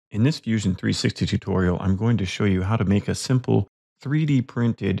In this Fusion 360 tutorial, I'm going to show you how to make a simple 3D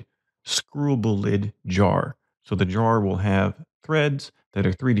printed screwable lid jar. So the jar will have threads that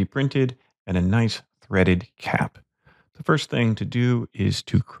are 3D printed and a nice threaded cap. The first thing to do is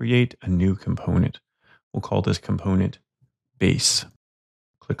to create a new component. We'll call this component base.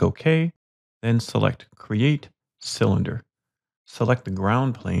 Click OK, then select Create Cylinder. Select the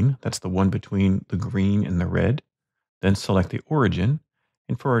ground plane, that's the one between the green and the red. Then select the origin.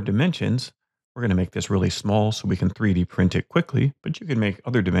 And for our dimensions, we're going to make this really small so we can 3D print it quickly, but you can make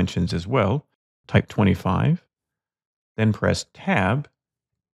other dimensions as well. Type 25, then press Tab,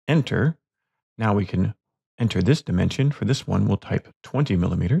 Enter. Now we can enter this dimension. For this one, we'll type 20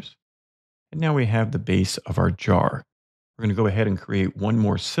 millimeters. And now we have the base of our jar. We're going to go ahead and create one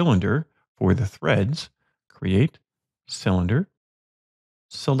more cylinder for the threads. Create cylinder.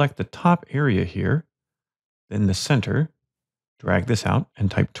 Select the top area here, then the center. Drag this out and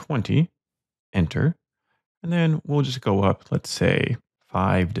type 20, enter. And then we'll just go up, let's say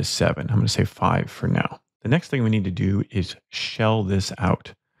 5 to 7. I'm going to say 5 for now. The next thing we need to do is shell this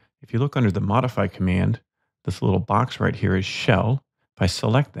out. If you look under the modify command, this little box right here is shell. If I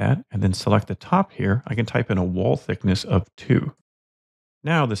select that and then select the top here, I can type in a wall thickness of 2.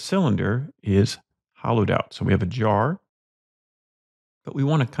 Now the cylinder is hollowed out. So we have a jar, but we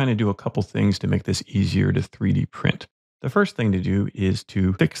want to kind of do a couple things to make this easier to 3D print. The first thing to do is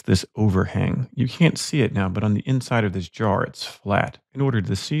to fix this overhang. You can't see it now, but on the inside of this jar, it's flat. In order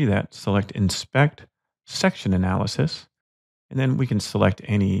to see that, select Inspect, Section Analysis, and then we can select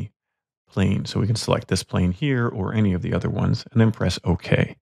any plane. So we can select this plane here or any of the other ones, and then press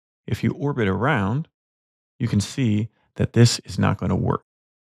OK. If you orbit around, you can see that this is not going to work.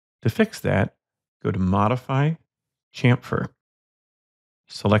 To fix that, go to Modify, Chamfer.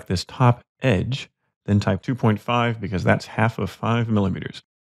 Select this top edge, then type 2.5 because that's half of 5 millimeters.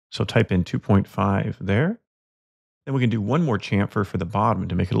 So type in 2.5 there. Then we can do one more chamfer for the bottom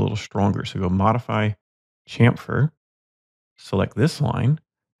to make it a little stronger. So go Modify, Chamfer, select this line,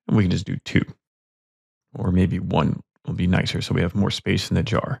 and we can just do 2. Or maybe 1 will be nicer so we have more space in the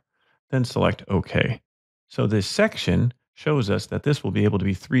jar. Then select OK. So this section shows us that this will be able to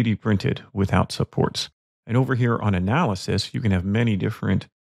be 3D printed without supports. And over here on Analysis, you can have many different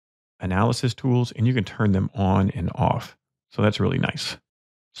analysis tools and you can turn them on and off. So that's really nice.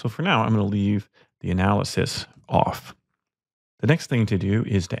 So for now, I'm going to leave the analysis off. The next thing to do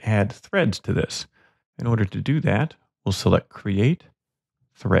is to add threads to this. In order to do that, we'll select Create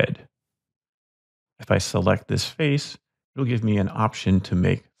Thread. If I select this face, it'll give me an option to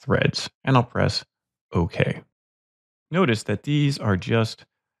make threads, and I'll press OK. Notice that these are just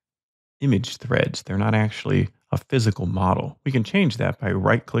image threads. They're not actually a physical model. We can change that by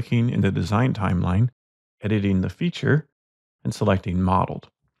right-clicking in the design timeline, editing the feature, and selecting modeled.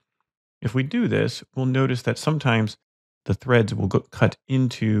 If we do this, we'll notice that sometimes the threads will get cut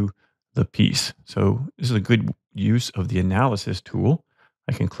into the piece. So this is a good use of the analysis tool.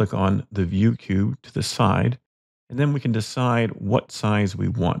 I can click on the view cube to the side, and then we can decide what size we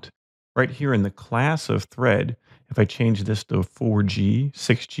want. Right here in the class of thread, if I change this to 4G,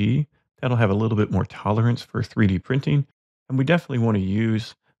 6G, that'll have a little bit more tolerance for 3D printing. And we definitely want to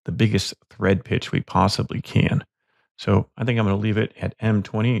use the biggest thread pitch we possibly can. So I think I'm going to leave it at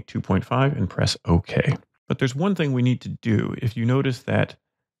M20 2.5 and press OK. But there's one thing we need to do. If you notice that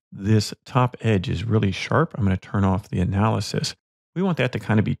this top edge is really sharp, I'm going to turn off the analysis. We want that to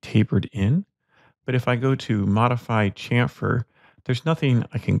kind of be tapered in. But if I go to Modify Chamfer, there's nothing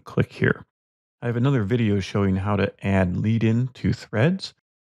I can click here. I have another video showing how to add lead-in to threads.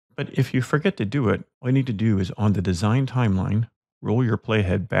 But if you forget to do it, all you need to do is on the design timeline, roll your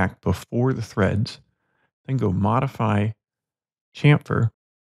playhead back before the threads, then go Modify Chamfer,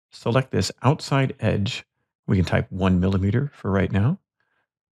 select this outside edge. We can type 1 millimeter for right now,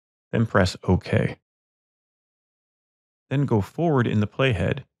 then press OK. Then go forward in the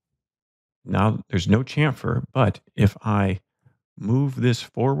playhead. Now there's no chamfer, but if I move this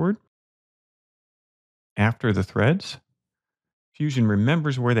forward after the threads, Fusion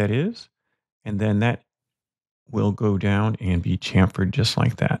remembers where that is, and then that will go down and be chamfered just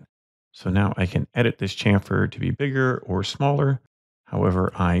like that. So now I can edit this chamfer to be bigger or smaller,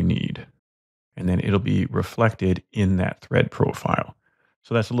 however I need. And then it'll be reflected in that thread profile.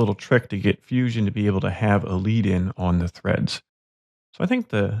 So that's a little trick to get Fusion to be able to have a lead-in on the threads. So I think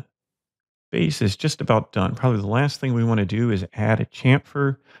the base is just about done. Probably the last thing we want to do is add a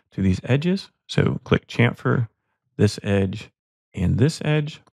chamfer to these edges. So click chamfer, this edge, and this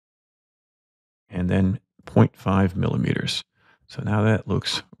edge, and then 0.5 millimeters. So now that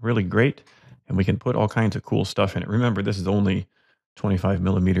looks really great, and we can put all kinds of cool stuff in it. Remember, this is only 25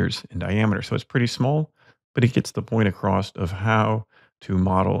 millimeters in diameter. So it's pretty small, but it gets the point across of how to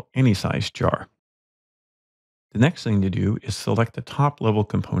model any size jar. The next thing to do is select the top level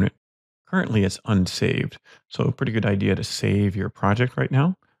component. Currently, it's unsaved. So, a pretty good idea to save your project right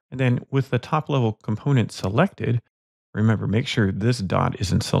now. And then, with the top level component selected, remember, make sure this dot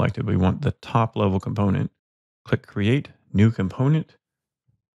isn't selected. We want the top level component. Click Create, New Component,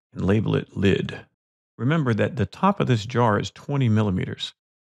 and label it Lid. Remember that the top of this jar is 20 millimeters.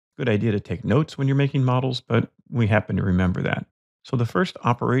 Good idea to take notes when you're making models, but we happen to remember that. So the first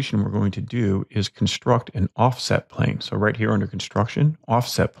operation we're going to do is construct an offset plane. So right here under construction,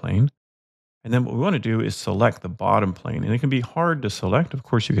 offset plane. And then what we want to do is select the bottom plane. And it can be hard to select. Of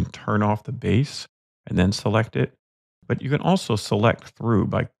course, you can turn off the base and then select it. But you can also select through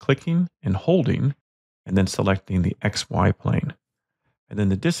by clicking and holding and then selecting the XY plane. And then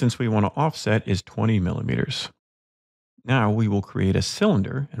the distance we want to offset is 20 millimeters. Now we will create a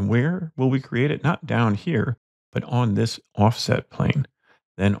cylinder. And where will we create it? Not down here, but on this offset plane.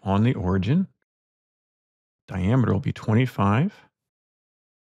 Then on the origin, diameter will be 25.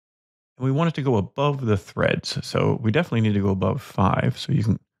 And we want it to go above the threads. So we definitely need to go above 5. So you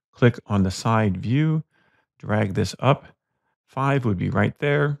can click on the side view, drag this up. 5 would be right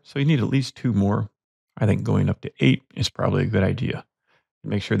there. So you need at least 2 more. I think going up to 8 is probably a good idea.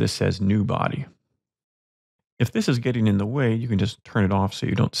 Make sure this says new body. If this is getting in the way, you can just turn it off so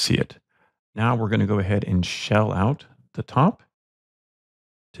you don't see it. Now we're going to go ahead and shell out the top.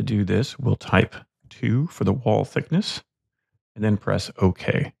 To do this, we'll type 2 for the wall thickness and then press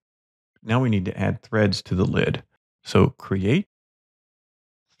OK. Now we need to add threads to the lid. So create,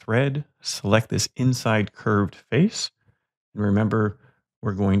 thread, select this inside curved face. And remember,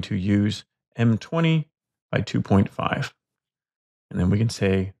 we're going to use M20 by 2.5. And then we can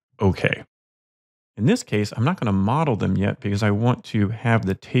say OK. In this case, I'm not going to model them yet because I want to have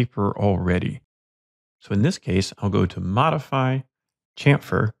the taper already. So in this case, I'll go to Modify,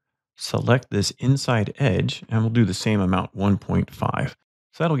 Chamfer, select this inside edge, and we'll do the same amount, 1.5.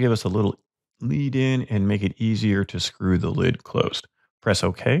 So that'll give us a little lead in and make it easier to screw the lid closed. Press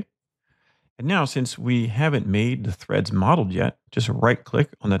OK. And now, since we haven't made the threads modeled yet, just right click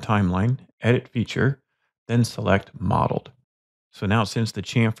on the timeline, Edit Feature, then select Modeled. So now, since the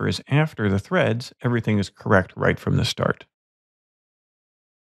chamfer is after the threads, everything is correct right from the start.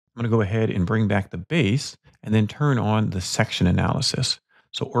 I'm going to go ahead and bring back the base and then turn on the section analysis.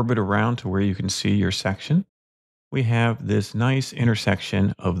 So orbit around to where you can see your section. We have this nice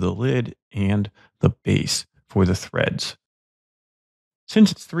intersection of the lid and the base for the threads.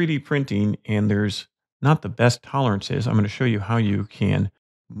 Since it's 3D printing and there's not the best tolerances, I'm going to show you how you can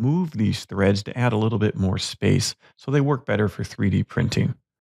move these threads to add a little bit more space so they work better for 3D printing.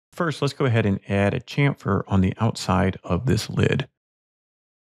 First, let's go ahead and add a chamfer on the outside of this lid.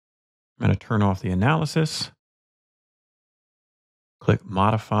 I'm going to turn off the analysis, click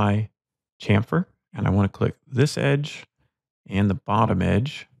Modify Chamfer, and I want to click this edge and the bottom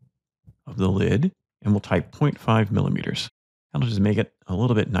edge of the lid, and we'll type 0.5 millimeters. That'll just make it a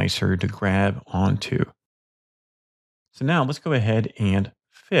little bit nicer to grab onto. So now let's go ahead and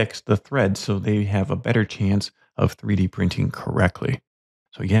fix the threads so they have a better chance of 3D printing correctly.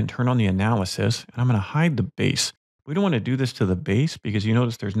 So again, turn on the analysis, and I'm going to hide the base. We don't want to do this to the base because you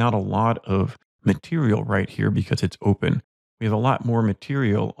notice there's not a lot of material right here because it's open. We have a lot more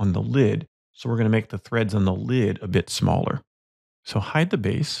material on the lid, so we're going to make the threads on the lid a bit smaller. So hide the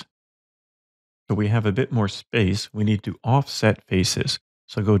base. So we have a bit more space. We need to offset faces.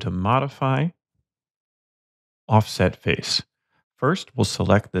 So go to Modify, Offset Face. First, we'll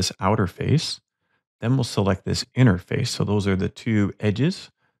select this outer face. Then we'll select this inner face. So those are the two edges.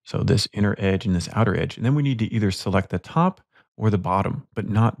 So this inner edge and this outer edge. And then we need to either select the top or the bottom, but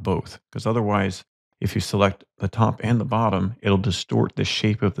not both. Because otherwise, if you select the top and the bottom, it'll distort the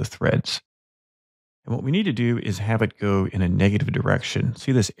shape of the threads. And what we need to do is have it go in a negative direction.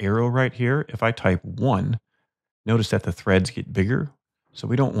 See this arrow right here? If I type 1, notice that the threads get bigger. So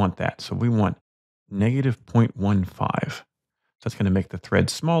we don't want that. So we want negative 0.15. So that's going to make the thread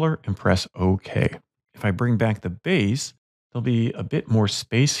smaller and press OK. If I bring back the base, there'll be a bit more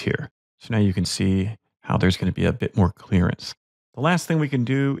space here. So now you can see how there's going to be a bit more clearance. The last thing we can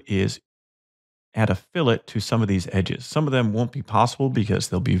do is add a fillet to some of these edges. Some of them won't be possible because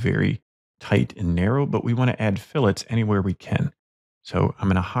they'll be very tight and narrow, but we want to add fillets anywhere we can. So I'm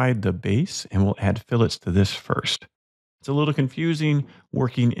going to hide the base and we'll add fillets to this first. It's a little confusing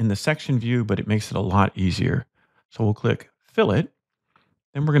working in the section view, but it makes it a lot easier. So we'll click Fillet,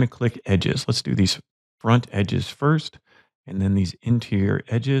 then we're going to click Edges. Let's do these front edges first, and then these interior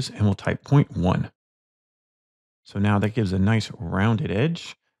edges, and we'll type 0.1. So now that gives a nice rounded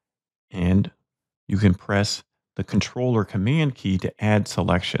edge, and you can press the control or command key to add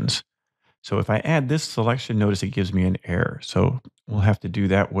selections. So if I add this selection, notice it gives me an error. So we'll have to do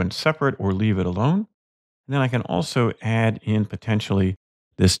that one separate or leave it alone. And then I can also add in potentially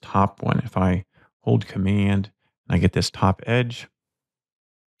this top one. If I hold command and I get this top edge,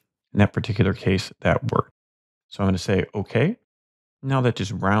 in that particular case, that worked. So I'm going to say OK. Now that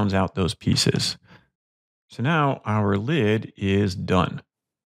just rounds out those pieces. So now our lid is done.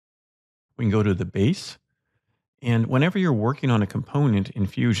 We can go to the base. And whenever you're working on a component in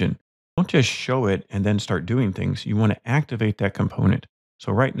Fusion, don't just show it and then start doing things. You want to activate that component.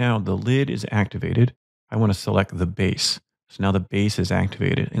 So right now, the lid is activated. I want to select the base. So now the base is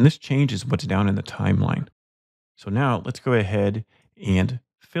activated. And this changes what's down in the timeline. So now let's go ahead and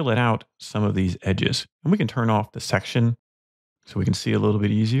fill it out some of these edges. And we can turn off the section so we can see a little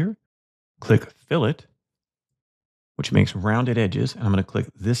bit easier. Click Fillet, which makes rounded edges. And I'm going to click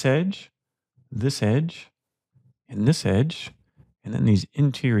this edge, and this edge, and then these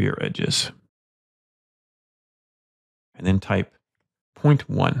interior edges. And then type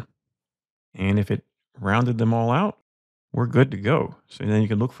 0.1. And if it rounded them all out, we're good to go. So then you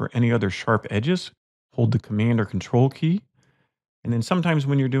can look for any other sharp edges, hold the command or control key. And then sometimes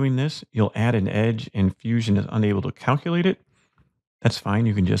when you're doing this, you'll add an edge and Fusion is unable to calculate it. That's fine.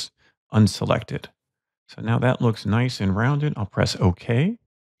 You can just unselect it. So now that looks nice and rounded. I'll press OK.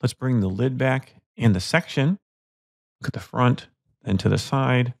 Let's bring the lid back and the section. Look at the front, then to the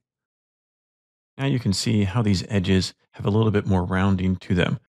side. Now you can see how these edges have a little bit more rounding to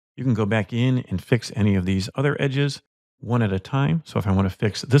them. You can go back in and fix any of these other edges one at a time. So if I want to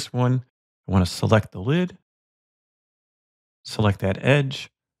fix this one, I want to select the lid, select that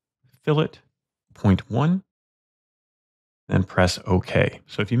edge, fillet, 0.1, then press OK.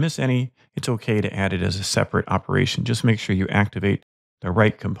 So if you miss any, it's okay to add it as a separate operation. Just make sure you activate the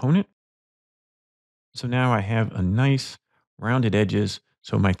right component. So now I have a nice rounded edges,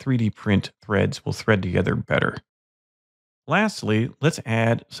 so my 3D print threads will thread together better. Lastly, let's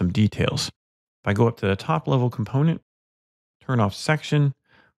add some details. If I go up to the top level component, turn off section,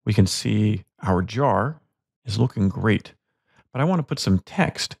 we can see our jar is looking great. But I want to put some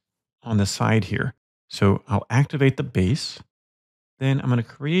text on the side here. So I'll activate the base. Then I'm going to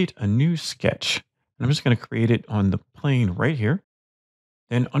create a new sketch. And I'm just going to create it on the plane right here.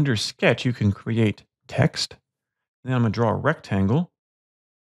 Then under sketch, you can create text. Then I'm going to draw a rectangle.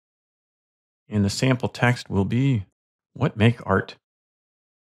 And the sample text will be, "What make art?"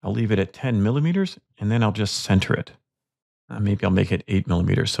 I'll leave it at 10 millimeters, and then I'll just center it. Maybe I'll make it 8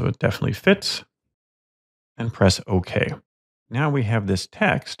 millimeters so it definitely fits, and press OK. Now we have this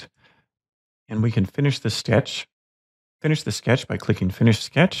text, and we can finish the sketch. Finish the sketch by clicking Finish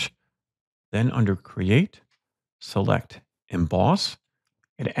Sketch. Then under Create, select Emboss.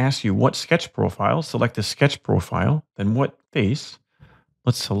 It asks you what sketch profile. Select the sketch profile. Then what face.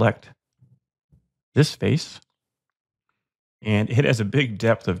 Let's select this face. And it has a big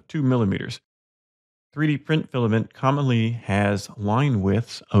depth of 2 millimeters. 3D print filament commonly has line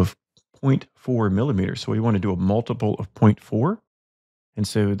widths of zero point 0.4 millimeters. So we want to do a multiple of 0.4. And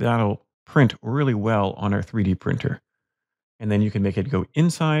so that'll print really well on our 3D printer. And then you can make it go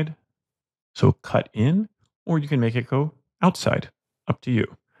inside, so cut in, or you can make it go outside. Up to you.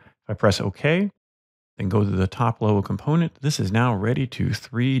 If I press OK, then go to the top level component, this is now ready to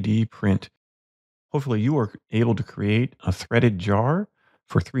 3D print. Hopefully you are able to create a threaded jar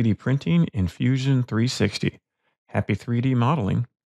for 3D printing in Fusion 360. Happy 3D modeling.